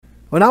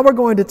Well, now we're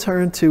going to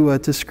turn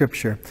to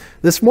Scripture.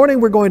 This morning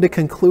we're going to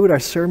conclude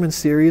our sermon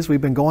series we've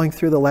been going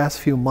through the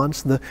last few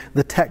months, the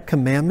Ten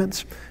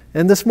Commandments.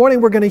 And this morning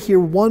we're going to hear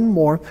one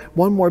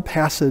more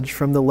passage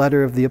from the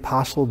letter of the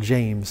Apostle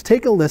James.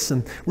 Take a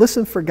listen.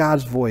 Listen for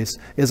God's voice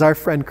as our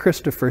friend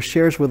Christopher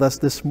shares with us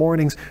this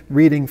morning's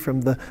reading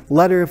from the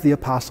letter of the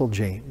Apostle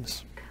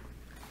James.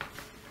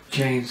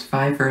 James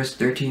 5, verse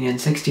 13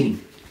 and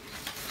 16.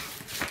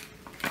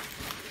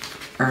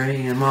 Are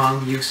any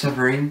among you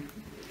suffering?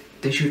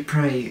 They should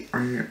pray.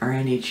 Are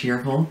any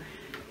cheerful?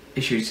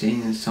 They should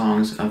sing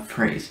songs of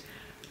praise.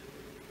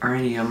 Are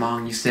any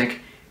among you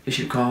sick? They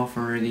should call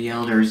for the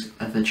elders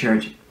of the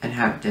church and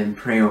have them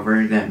pray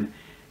over them,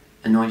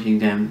 anointing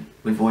them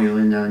with oil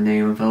in the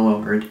name of the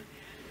Lord.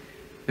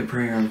 The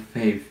prayer of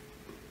faith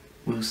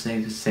will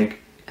save the sick,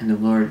 and the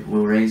Lord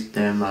will raise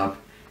them up,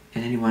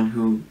 and anyone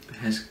who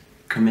has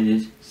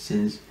committed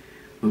sins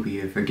will be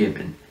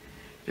forgiven.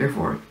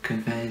 Therefore,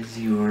 confess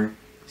your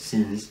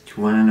sins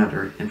to one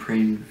another and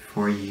pray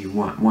for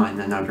one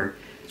another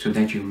so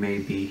that you may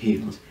be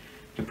healed.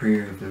 The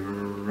prayer of the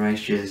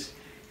righteous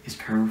is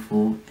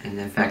powerful and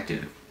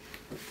effective.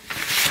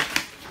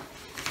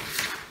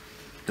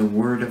 The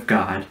word of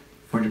God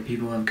for the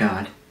people of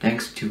God.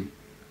 Thanks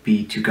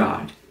be to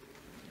God.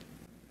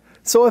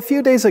 So a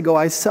few days ago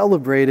I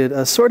celebrated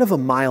a sort of a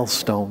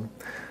milestone.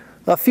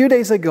 A few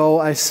days ago,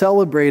 I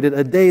celebrated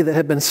a day that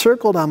had been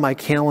circled on my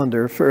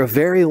calendar for a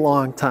very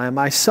long time.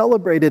 I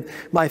celebrated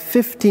my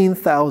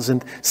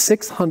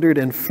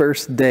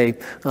 15,601st day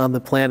on the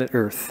planet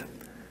Earth.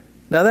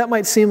 Now, that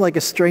might seem like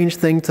a strange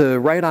thing to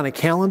write on a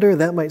calendar.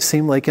 That might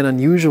seem like an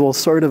unusual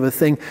sort of a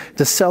thing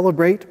to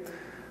celebrate.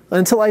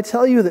 Until I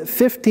tell you that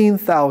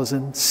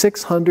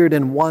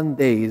 15,601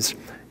 days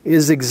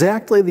is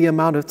exactly the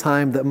amount of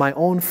time that my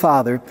own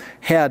father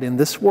had in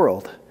this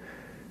world.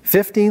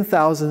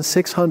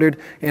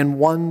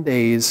 15,601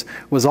 days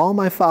was all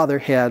my father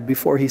had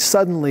before he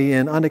suddenly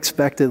and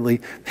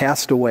unexpectedly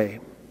passed away.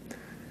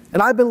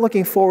 And I've been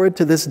looking forward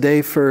to this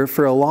day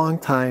for a long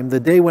time, the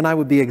day when I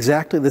would be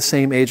exactly the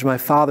same age my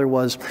father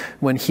was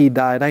when he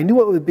died. I knew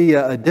it would be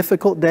a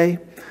difficult day.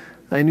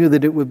 I knew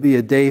that it would be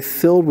a day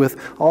filled with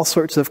all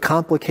sorts of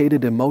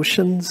complicated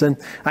emotions, and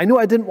I knew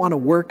I didn't want to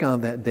work on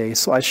that day,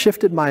 so I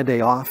shifted my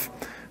day off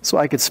so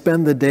I could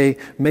spend the day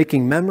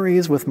making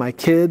memories with my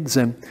kids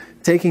and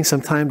taking some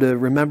time to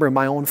remember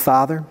my own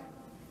father.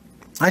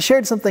 I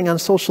shared something on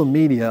social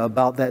media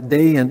about that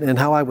day and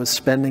how I was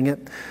spending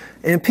it,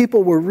 and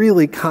people were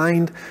really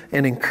kind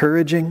and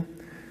encouraging.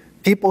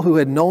 People who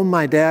had known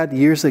my dad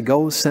years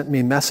ago sent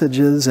me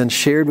messages and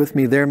shared with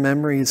me their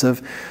memories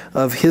of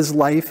his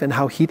life and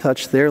how he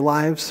touched their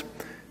lives.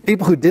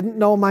 People who didn't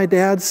know my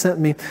dad sent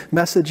me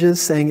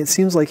messages saying it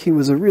seems like he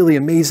was a really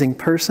amazing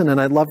person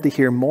and I'd love to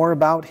hear more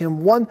about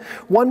him.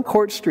 One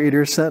Court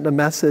Streeter sent a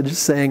message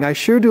saying, I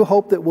sure do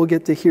hope that we'll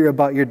get to hear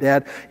about your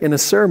dad in a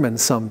sermon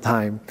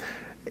sometime.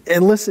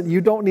 And listen,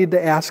 you don't need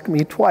to ask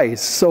me twice.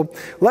 So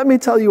let me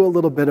tell you a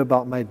little bit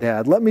about my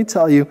dad. Let me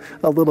tell you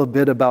a little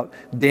bit about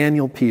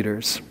Daniel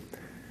Peters.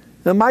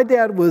 Now, my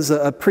dad was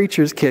a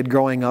preacher's kid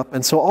growing up,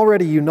 and so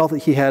already you know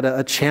that he had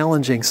a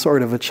challenging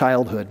sort of a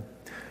childhood.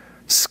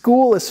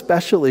 School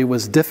especially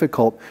was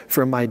difficult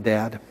for my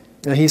dad.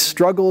 He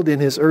struggled in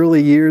his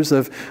early years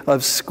of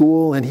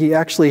school, and he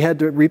actually had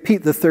to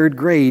repeat the third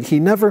grade. He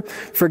never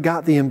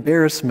forgot the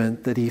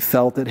embarrassment that he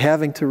felt at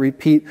having to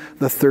repeat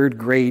the third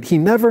grade. He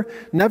never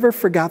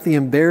forgot the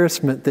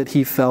embarrassment that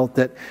he felt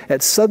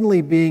at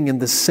suddenly being in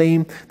the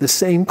same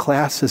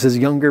class as his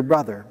younger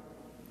brother.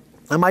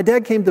 And my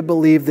dad came to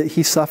believe that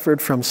he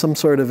suffered from some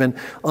sort of an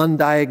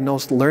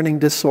undiagnosed learning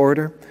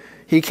disorder.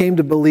 He came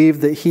to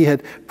believe that he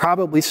had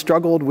probably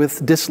struggled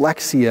with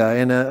dyslexia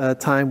in a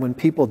time when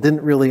people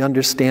didn't really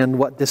understand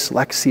what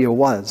dyslexia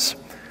was.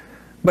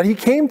 But he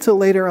came to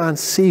later on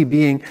see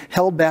being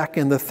held back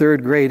in the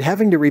third grade,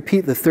 having to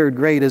repeat the third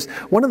grade, as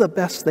one of the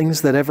best things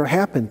that ever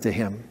happened to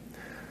him.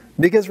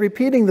 Because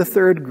repeating the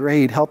third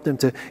grade helped him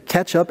to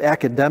catch up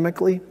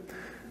academically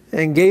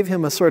and gave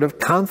him a sort of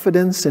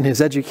confidence in his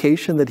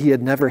education that he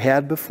had never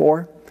had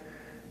before.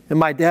 And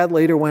my dad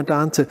later went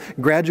on to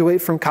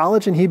graduate from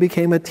college and he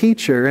became a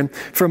teacher. And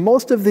for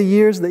most of the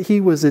years that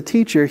he was a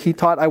teacher, he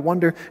taught, I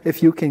wonder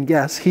if you can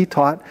guess, he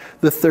taught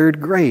the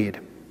third grade.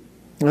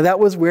 Now, that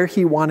was where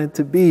he wanted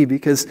to be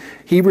because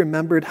he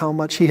remembered how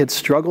much he had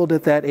struggled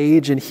at that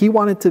age, and he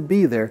wanted to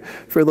be there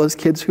for those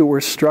kids who were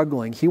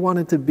struggling. He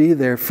wanted to be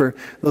there for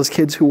those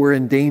kids who were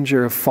in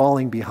danger of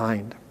falling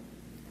behind.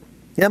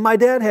 And my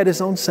dad had his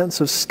own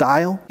sense of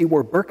style. He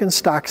wore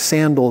Birkenstock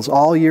sandals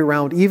all year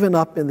round, even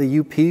up in the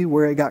UP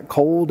where it got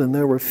cold and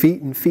there were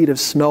feet and feet of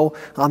snow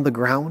on the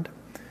ground.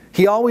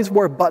 He always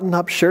wore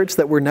button-up shirts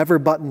that were never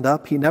buttoned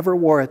up. He never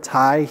wore a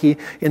tie. He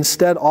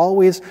instead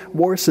always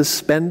wore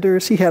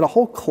suspenders. He had a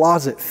whole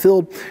closet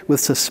filled with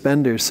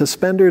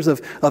suspenders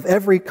of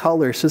every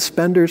color,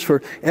 suspenders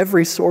for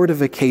every sort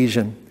of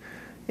occasion.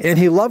 And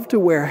he loved to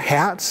wear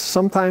hats.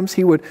 Sometimes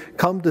he would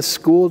come to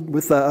school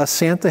with a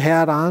Santa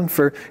hat on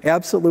for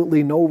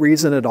absolutely no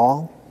reason at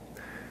all.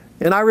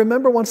 And I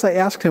remember once I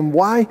asked him,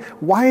 why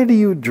do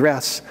you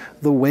dress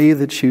the way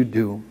that you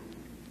do?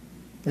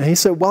 And he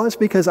said, well, it's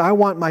because I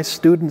want my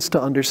students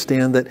to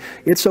understand that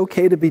it's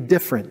okay to be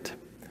different.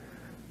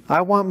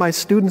 I want my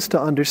students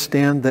to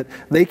understand that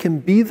they can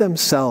be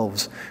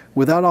themselves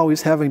without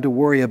always having to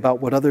worry about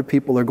what other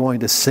people are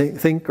going to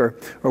think or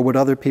what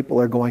other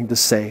people are going to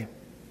say.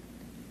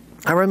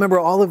 I remember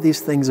all of these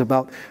things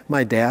about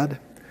my dad,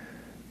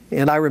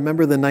 and I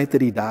remember the night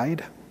that he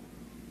died.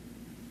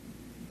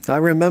 I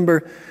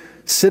remember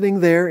sitting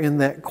there in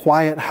that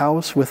quiet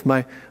house with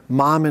my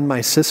mom and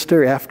my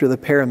sister after the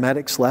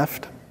paramedics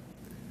left.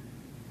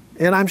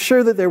 And I'm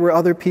sure that there were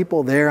other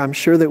people there. I'm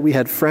sure that we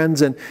had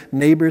friends and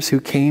neighbors who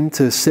came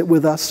to sit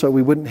with us so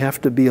we wouldn't have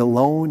to be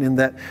alone in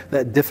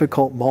that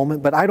difficult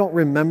moment. But I don't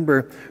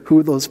remember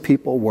who those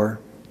people were.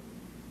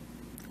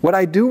 What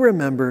I do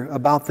remember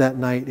about that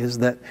night is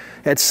that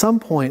at some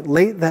point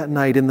late that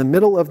night, in the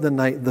middle of the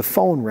night, the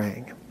phone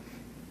rang.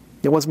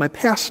 It was my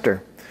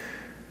pastor.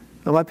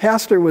 Now, my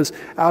pastor was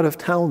out of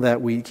town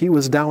that week. He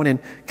was down in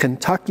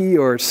Kentucky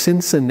or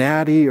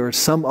Cincinnati or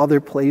some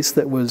other place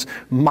that was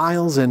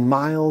miles and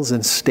miles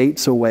and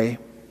states away.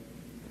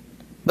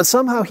 But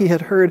somehow he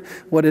had heard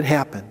what had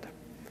happened.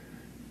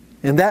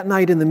 And that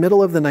night, in the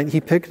middle of the night,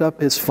 he picked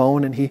up his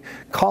phone and he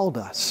called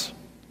us.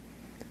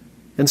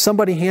 And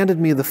somebody handed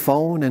me the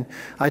phone, and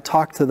I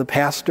talked to the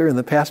pastor, and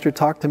the pastor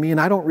talked to me,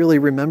 and I don't really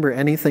remember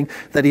anything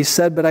that he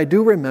said, but I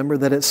do remember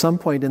that at some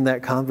point in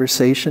that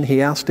conversation,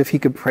 he asked if he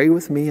could pray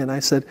with me, and I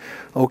said,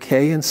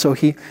 okay, and so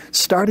he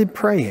started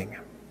praying.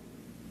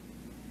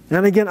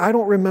 And again, I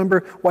don't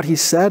remember what he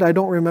said. I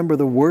don't remember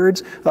the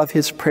words of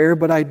his prayer,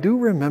 but I do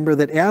remember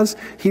that as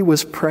he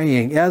was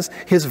praying, as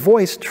his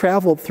voice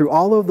traveled through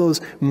all of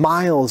those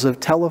miles of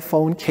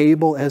telephone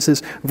cable, as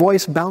his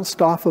voice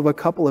bounced off of a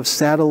couple of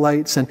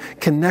satellites and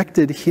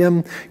connected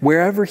him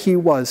wherever he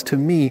was to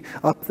me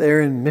up there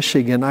in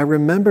Michigan, I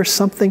remember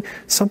something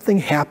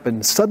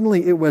happened.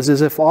 Suddenly it was as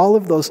if all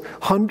of those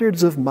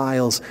hundreds of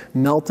miles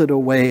melted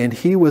away and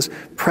he was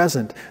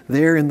present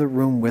there in the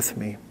room with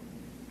me.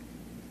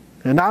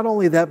 And not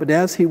only that, but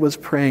as he was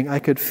praying, I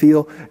could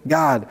feel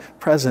God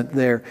present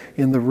there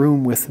in the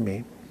room with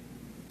me.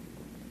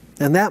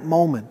 And that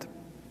moment,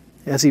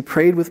 as he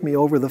prayed with me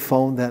over the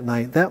phone that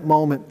night, that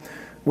moment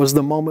was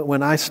the moment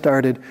when I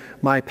started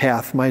my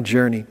path, my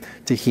journey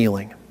to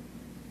healing.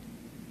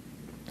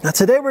 Now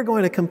today we're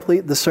going to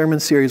complete the sermon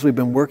series we've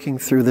been working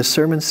through, the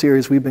sermon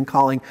series we've been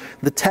calling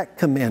the Tech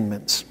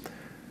Commandments.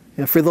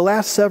 And for the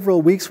last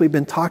several weeks we've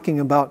been talking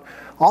about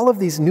all of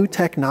these new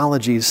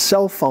technologies,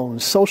 cell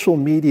phones, social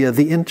media,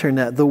 the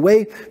internet, the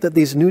way that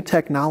these new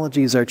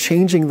technologies are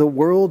changing the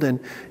world and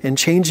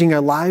changing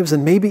our lives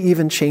and maybe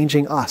even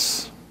changing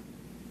us.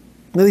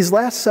 Now, these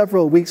last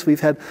several weeks we've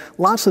had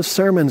lots of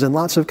sermons and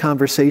lots of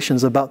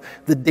conversations about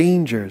the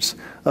dangers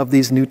of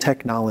these new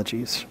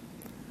technologies.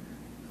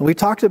 And we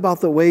talked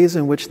about the ways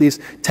in which these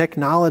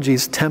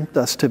technologies tempt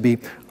us to be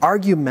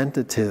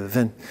argumentative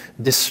and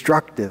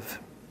destructive.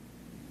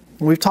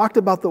 We've talked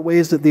about the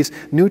ways that these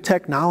new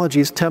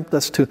technologies tempt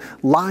us to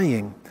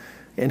lying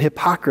and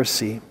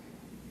hypocrisy.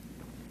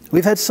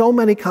 We've had so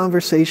many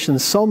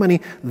conversations, so many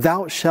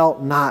thou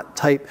shalt not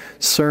type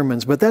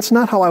sermons, but that's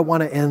not how I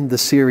want to end the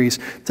series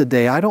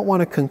today. I don't want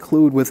to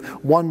conclude with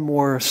one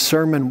more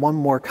sermon, one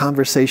more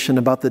conversation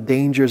about the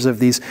dangers of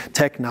these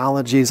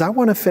technologies. I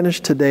want to finish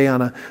today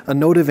on a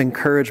note of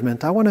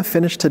encouragement. I want to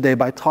finish today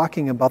by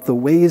talking about the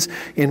ways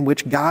in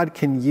which God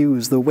can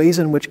use, the ways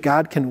in which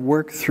God can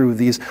work through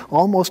these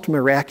almost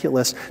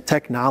miraculous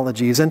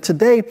technologies. And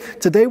today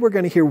we're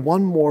going to hear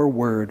one more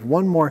word,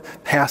 one more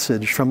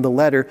passage from the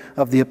letter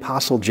of the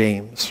Apostle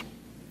James.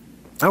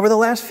 Over the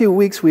last few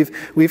weeks,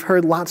 we've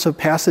heard lots of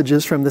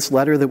passages from this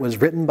letter that was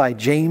written by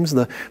James,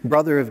 the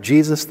brother of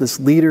Jesus, this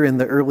leader in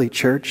the early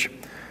church.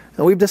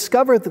 And we've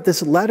discovered that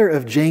this letter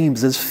of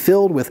James is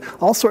filled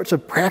with all sorts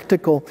of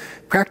practical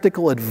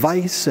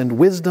advice and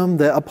wisdom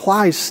that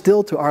applies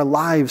still to our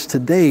lives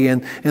today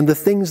and the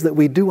things that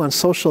we do on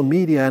social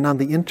media and on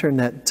the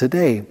internet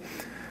today.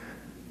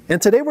 And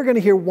today we're going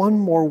to hear one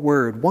more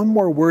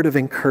word of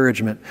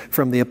encouragement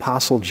from the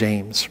Apostle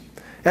James.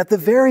 At the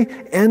very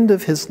end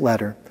of his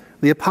letter,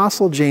 the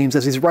Apostle James,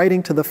 as he's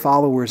writing to the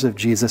followers of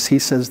Jesus, he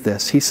says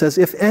this. He says,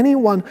 if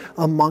anyone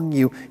among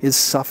you is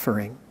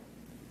suffering,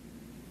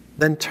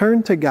 then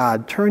turn to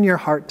God, turn your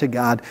heart to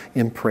God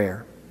in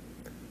prayer.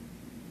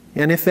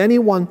 And if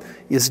anyone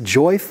is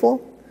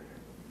joyful,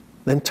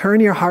 then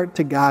turn your heart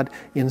to God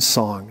in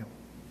song.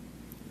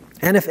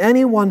 And if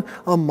anyone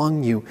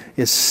among you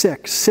is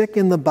sick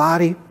in the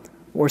body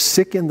or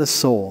sick in the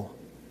soul,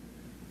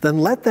 then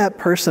let that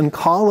person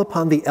call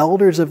upon the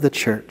elders of the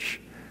church,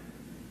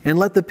 and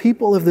let the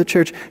people of the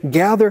church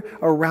gather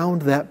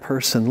around that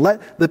person.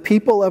 Let the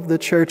people of the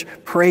church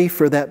pray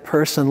for that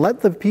person.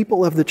 Let the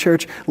people of the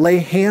church lay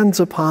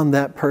hands upon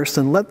that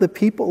person. Let the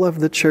people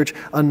of the church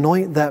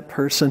anoint that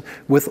person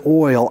with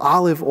oil,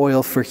 olive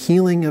oil, for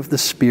healing of the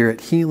spirit,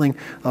 healing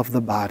of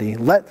the body.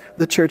 Let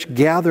the church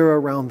gather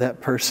around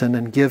that person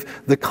and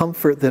give the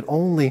comfort that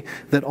only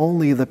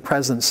the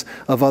presence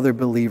of other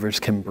believers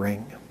can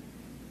bring.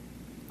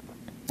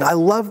 I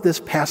love this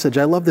passage.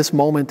 I love this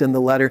moment in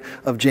the letter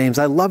of James.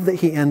 I love that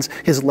he ends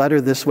his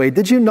letter this way.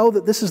 Did you know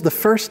that this is the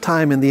first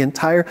time in the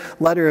entire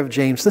letter of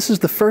James, this is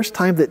the first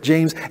time that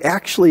James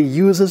actually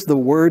uses the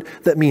word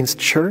that means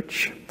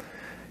church?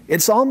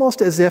 It's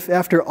almost as if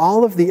after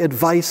all of the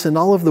advice and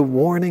all of the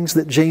warnings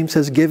that James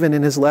has given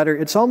in his letter,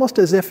 it's almost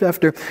as if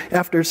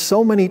after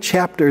so many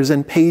chapters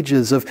and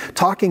pages of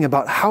talking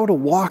about how to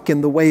walk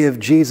in the way of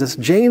Jesus,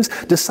 James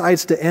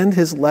decides to end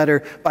his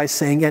letter by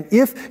saying, and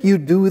if you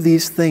do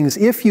these things,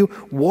 if you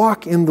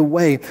walk in the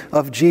way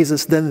of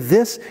Jesus, then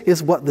this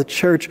is what the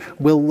church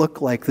will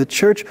look like. The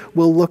church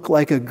will look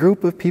like a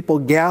group of people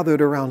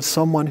gathered around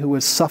someone who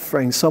is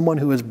suffering, someone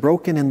who is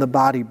broken in the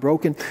body,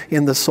 broken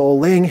in the soul,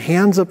 laying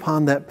hands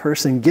upon that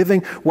person,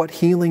 giving what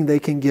healing they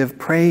can give,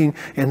 praying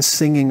and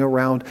singing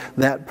around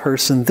that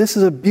person. This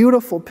is a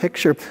beautiful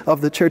picture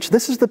of the church.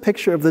 This is the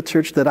picture of the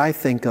church that I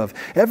think of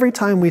every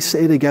time we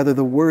say together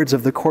the words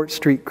of the Court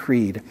Street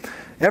Creed.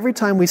 Every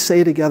time we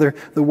say together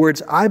the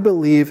words, I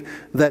believe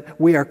that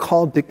we are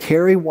called to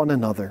carry one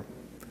another.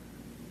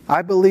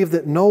 I believe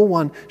that no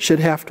one should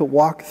have to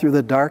walk through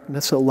the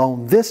darkness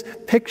alone. This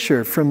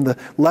picture from the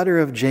letter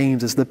of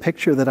James is the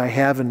picture that I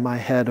have in my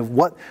head of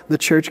what the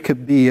church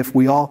could be if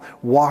we all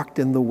walked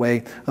in the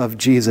way of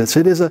Jesus.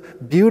 It is a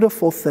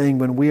beautiful thing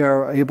when we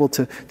are able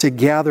to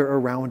gather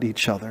around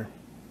each other.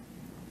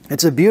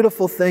 It's a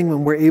beautiful thing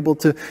when we're able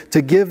to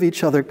give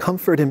each other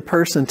comfort in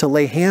person, to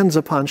lay hands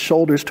upon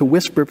shoulders, to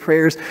whisper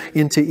prayers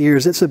into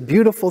ears. It's a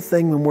beautiful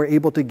thing when we're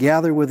able to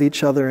gather with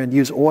each other and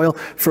use oil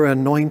for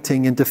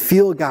anointing and to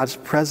feel God's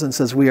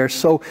presence as we are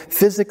so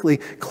physically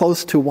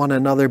close to one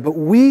another. But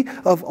we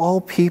of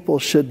all people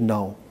should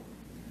know,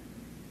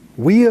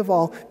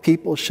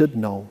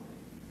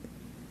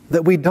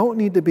 that we don't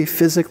need to be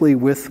physically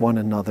with one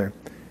another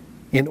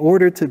in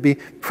order to be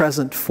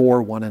present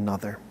for one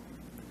another.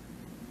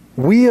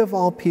 We of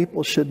all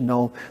people should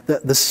know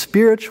that the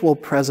spiritual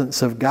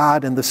presence of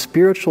God and the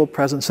spiritual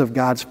presence of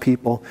God's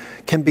people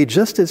can be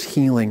just as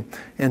healing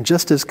and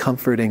just as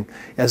comforting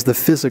as the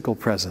physical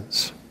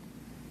presence.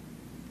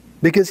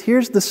 Because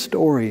here's the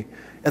story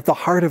at the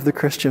heart of the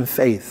Christian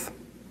faith.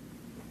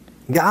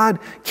 God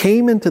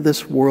came into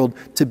this world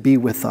to be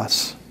with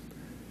us.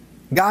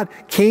 God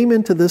came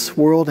into this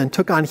world and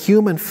took on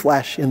human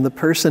flesh in the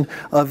person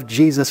of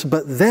Jesus.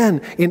 But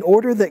then, in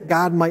order that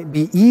God might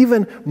be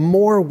even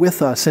more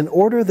with us, in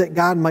order that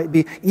God might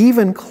be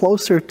even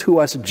closer to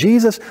us,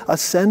 Jesus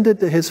ascended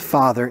to his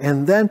Father,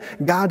 and then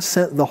God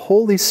sent the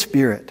Holy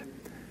Spirit.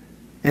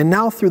 And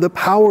now through the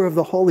power of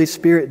the Holy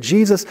Spirit,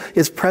 Jesus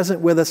is present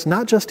with us,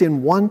 not just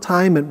in one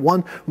time and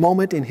one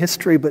moment in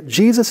history, but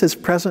Jesus is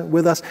present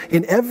with us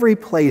in every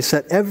place,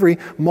 at every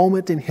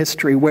moment in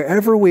history.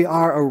 Wherever we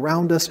are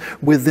around us,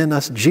 within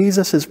us,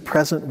 Jesus is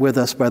present with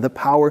us by the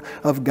power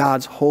of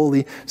God's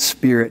Holy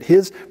Spirit.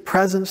 His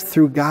presence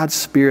through God's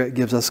Spirit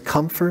gives us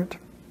comfort,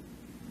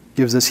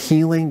 gives us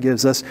healing,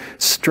 gives us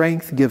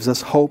strength, gives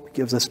us hope,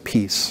 gives us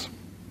peace.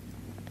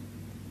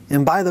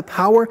 And by the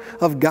power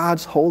of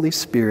God's Holy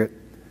Spirit,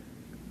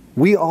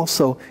 we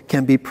also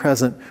can be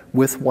present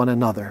with one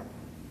another.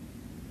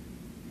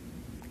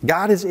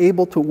 God is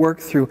able to work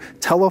through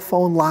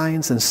telephone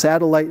lines and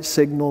satellite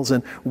signals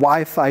and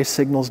Wi-Fi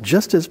signals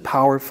just as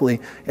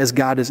powerfully as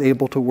God is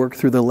able to work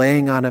through the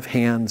laying on of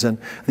hands and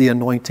the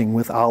anointing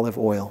with olive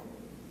oil.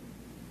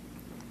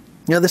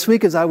 Now, this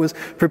week as I was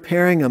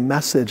preparing a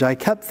message, I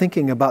kept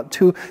thinking about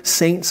two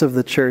saints of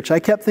the church.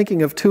 I kept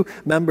thinking of two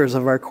members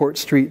of our Court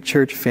Street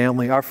church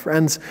family, our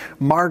friends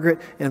Margaret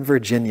and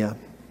Virginia.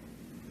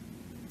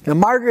 Now,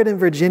 Margaret and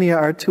Virginia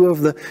are two of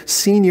the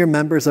senior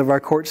members of our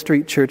Court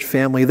Street church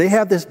family. They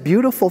have this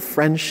beautiful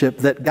friendship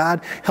that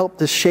God helped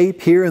to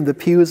shape here in the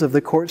pews of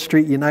the Court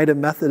Street United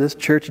Methodist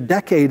Church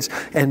decades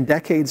and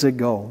decades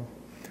ago.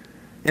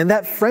 And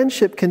that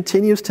friendship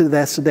continues to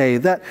this day.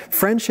 That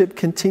friendship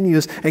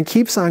continues and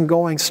keeps on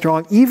going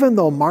strong, even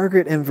though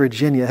Margaret and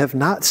Virginia have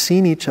not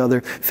seen each other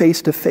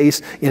face to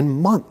face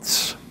in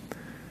months.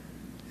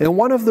 And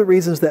one of the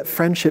reasons that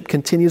friendship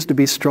continues to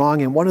be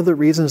strong, and one of the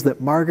reasons that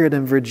Margaret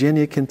and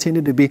Virginia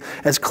continue to be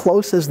as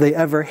close as they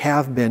ever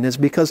have been, is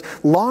because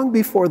long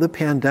before the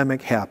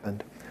pandemic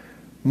happened,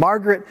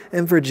 Margaret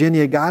and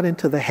Virginia got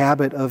into the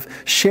habit of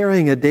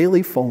sharing a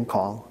daily phone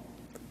call,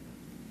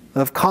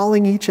 of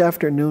calling each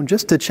afternoon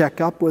just to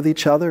check up with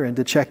each other and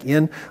to check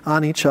in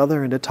on each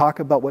other and to talk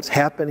about what's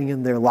happening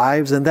in their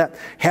lives. And that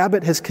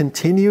habit has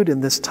continued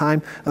in this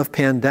time of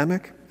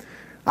pandemic.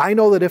 I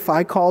know that if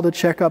I call to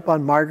check up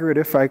on Margaret,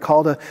 if I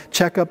call to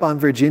check up on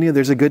Virginia,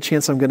 there's a good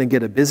chance I'm going to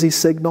get a busy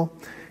signal.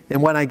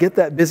 And when I get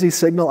that busy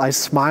signal, I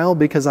smile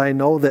because I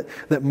know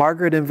that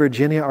Margaret and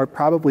Virginia are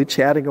probably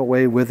chatting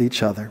away with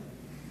each other.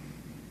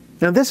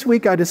 Now, this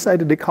week I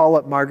decided to call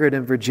up Margaret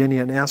and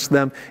Virginia and ask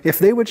them if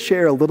they would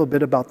share a little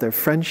bit about their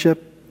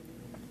friendship,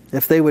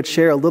 if they would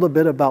share a little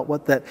bit about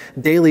what that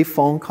daily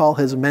phone call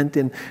has meant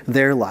in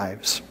their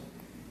lives.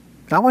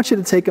 I want you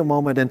to take a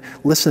moment and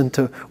listen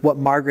to what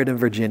Margaret and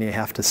Virginia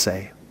have to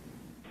say.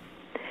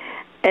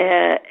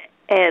 At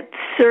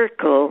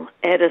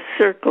a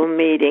circle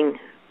meeting,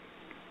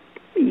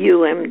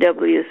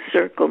 UMW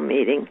circle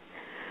meeting.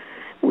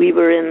 We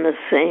were in the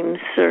same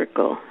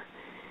circle,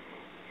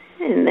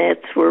 and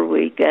that's where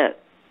we got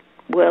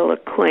well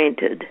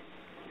acquainted.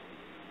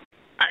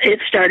 It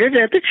started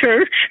at the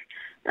church.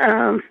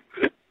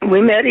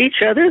 We met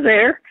each other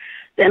there.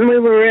 Then we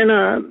were in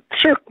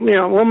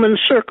a woman's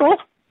circle,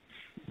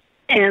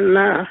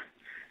 and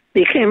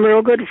became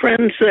real good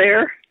friends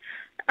there.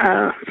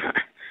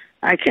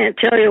 I can't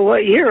tell you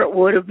what year it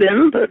would have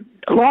been, but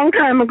a long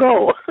time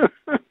ago.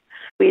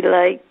 We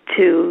liked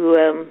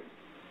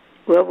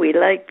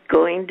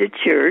going to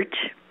church,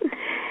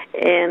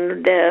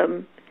 and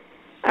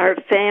our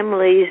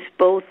families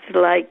both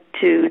liked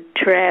to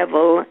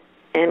travel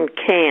and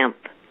camp.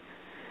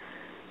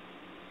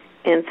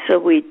 And so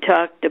we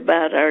talked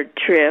about our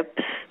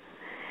trips.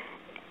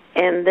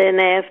 And then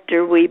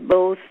after we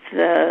both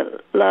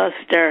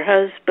lost our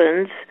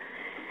husbands,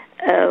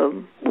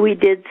 we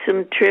did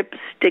some trips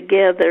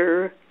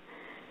together.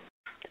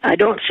 I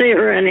don't see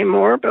her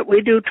anymore, but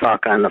we do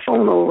talk on the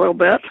phone a little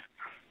bit.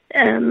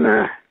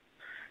 And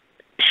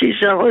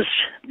she's always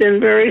been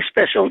very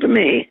special to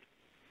me.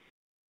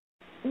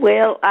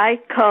 Well, I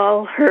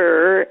call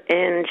her,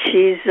 and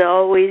she's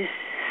always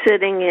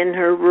sitting in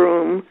her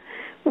room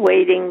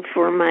waiting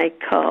for my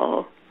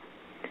call,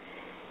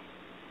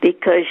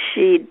 because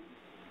she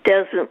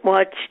doesn't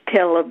watch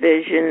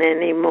television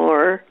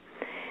anymore.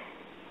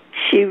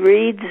 She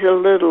reads a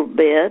little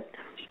bit,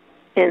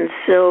 and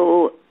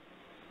so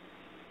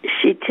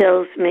she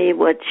tells me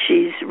what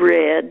she's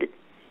read.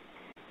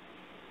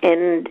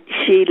 And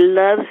she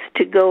loves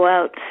to go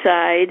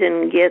outside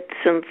and get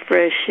some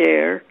fresh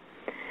air.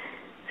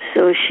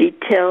 So she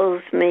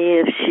tells me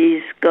if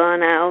she's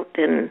gone out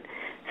and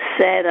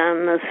sat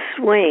on the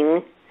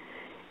swing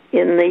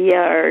in the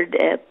yard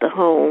at the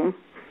home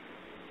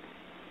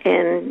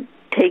and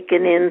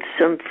taken in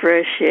some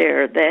fresh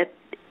air. That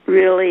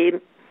really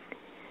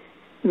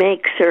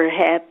makes her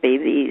happy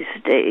these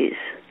days.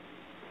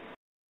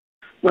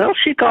 Well,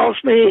 she calls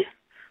me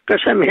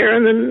because I'm here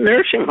in the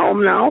nursing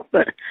home now,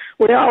 but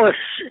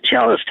she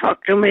always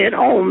talked to me at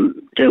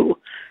home, too.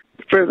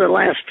 For the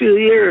last few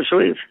years,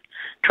 we've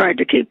tried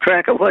to keep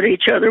track of what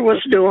each other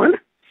was doing.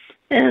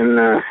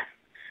 And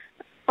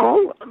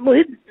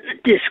we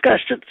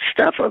discussed the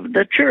stuff of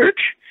the church.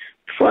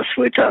 Plus,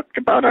 we talked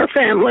about our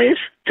families,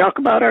 talk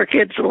about our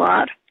kids a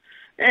lot.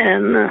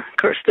 And, of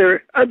course,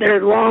 they're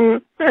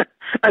long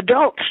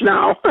adults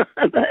now.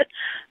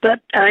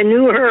 but I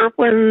knew her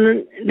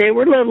when they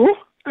were little,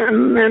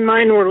 and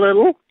mine were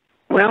little.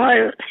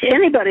 Well,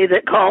 anybody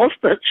that calls,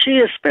 but she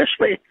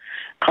especially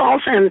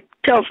calls and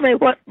tells me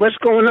what's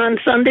going on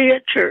Sunday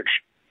at church.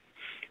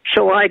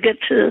 So I get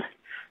to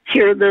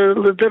hear the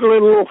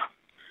little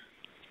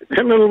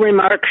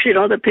remarks,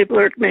 that people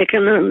are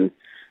making,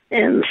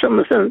 and some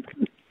of the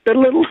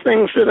little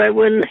things that I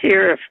wouldn't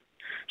hear if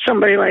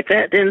somebody like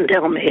that didn't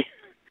tell me.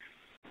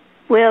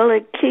 Well,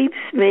 it keeps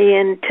me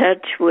in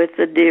touch with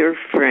a dear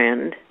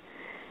friend.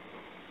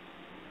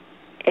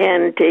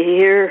 And to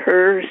hear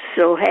her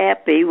so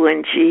happy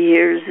when she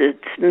hears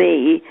it's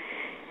me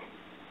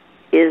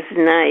is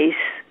nice.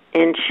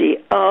 And she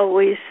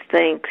always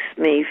thanks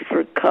me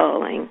for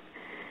calling.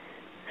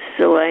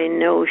 So I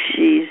know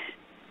she's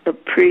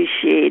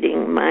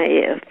appreciating my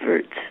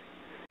efforts.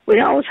 We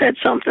always had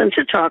something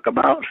to talk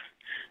about.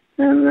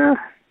 And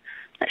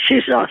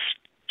she's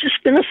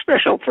just been a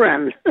special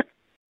friend.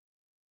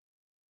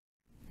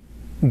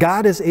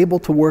 God is able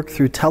to work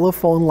through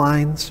telephone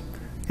lines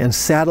and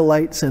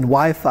satellites and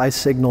Wi-Fi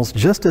signals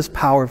just as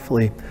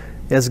powerfully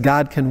as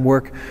God can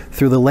work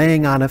through the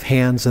laying on of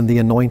hands and the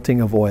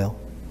anointing of oil.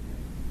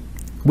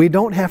 We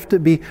don't have to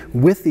be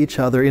with each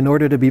other in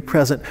order to be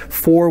present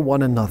for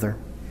one another.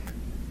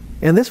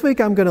 And this week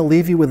I'm going to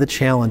leave you with a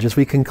challenge as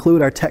we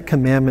conclude our Tech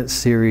Commandments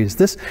series.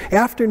 This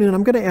afternoon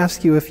I'm going to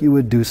ask you if you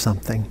would do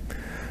something.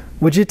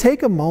 Would you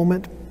take a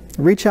moment,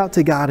 reach out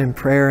to God in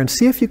prayer, and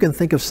see if you can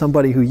think of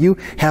somebody who you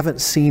haven't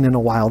seen in a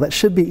while? That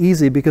should be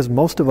easy because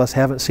most of us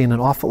haven't seen an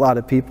awful lot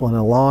of people in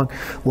a long,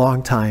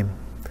 long time.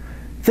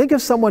 Think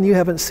of someone you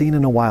haven't seen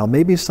in a while.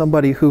 Maybe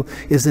somebody who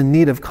is in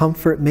need of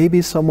comfort.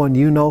 Maybe someone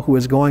you know who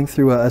is going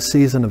through a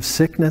season of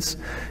sickness,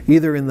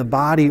 either in the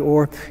body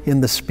or in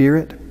the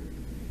spirit.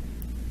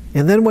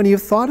 And then when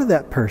you've thought of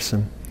that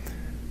person,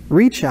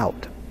 reach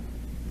out.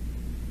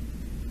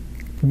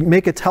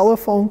 Make a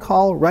telephone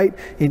call, write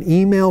an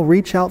email,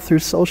 reach out through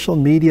social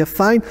media.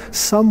 Find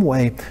some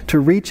way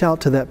to reach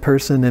out to that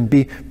person and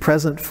be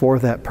present for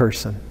that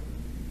person.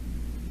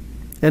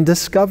 And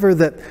discover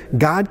that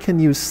God can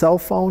use cell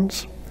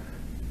phones,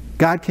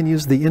 God can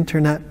use the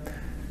internet,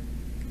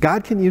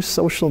 God can use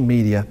social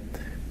media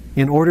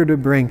in order to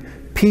bring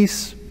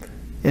peace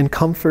and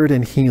comfort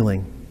and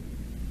healing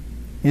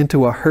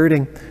into a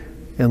hurting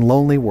and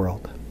lonely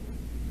world.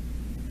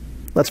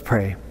 Let's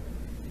pray.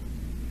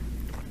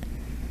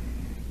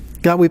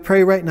 God, we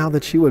pray right now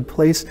that you would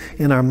place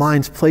in our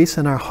minds, place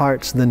in our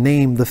hearts the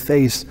name, the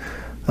face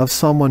of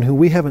someone who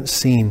we haven't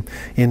seen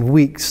in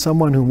weeks,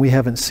 someone whom we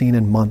haven't seen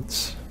in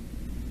months.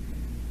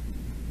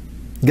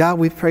 God,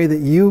 we pray that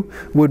you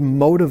would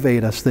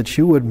motivate us, that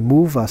you would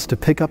move us to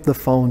pick up the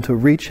phone, to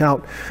reach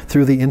out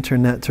through the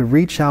internet, to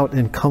reach out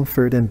and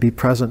comfort and be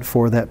present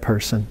for that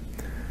person.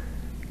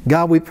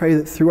 God, we pray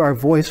that through our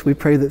voice, we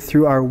pray that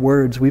through our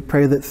words, we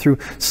pray that through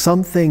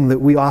something that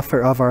we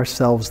offer of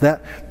ourselves,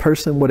 that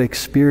person would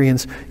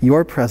experience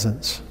your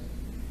presence.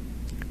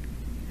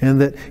 And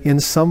that in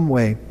some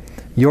way,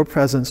 your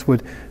presence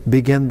would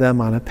begin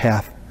them on a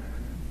path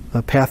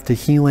to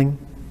healing,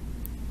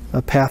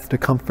 a path to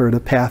comfort, a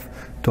path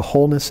to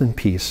wholeness and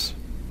peace.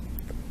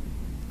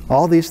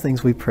 All these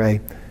things we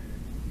pray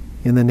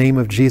in the name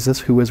of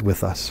Jesus who is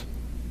with us.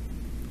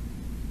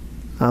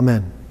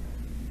 Amen.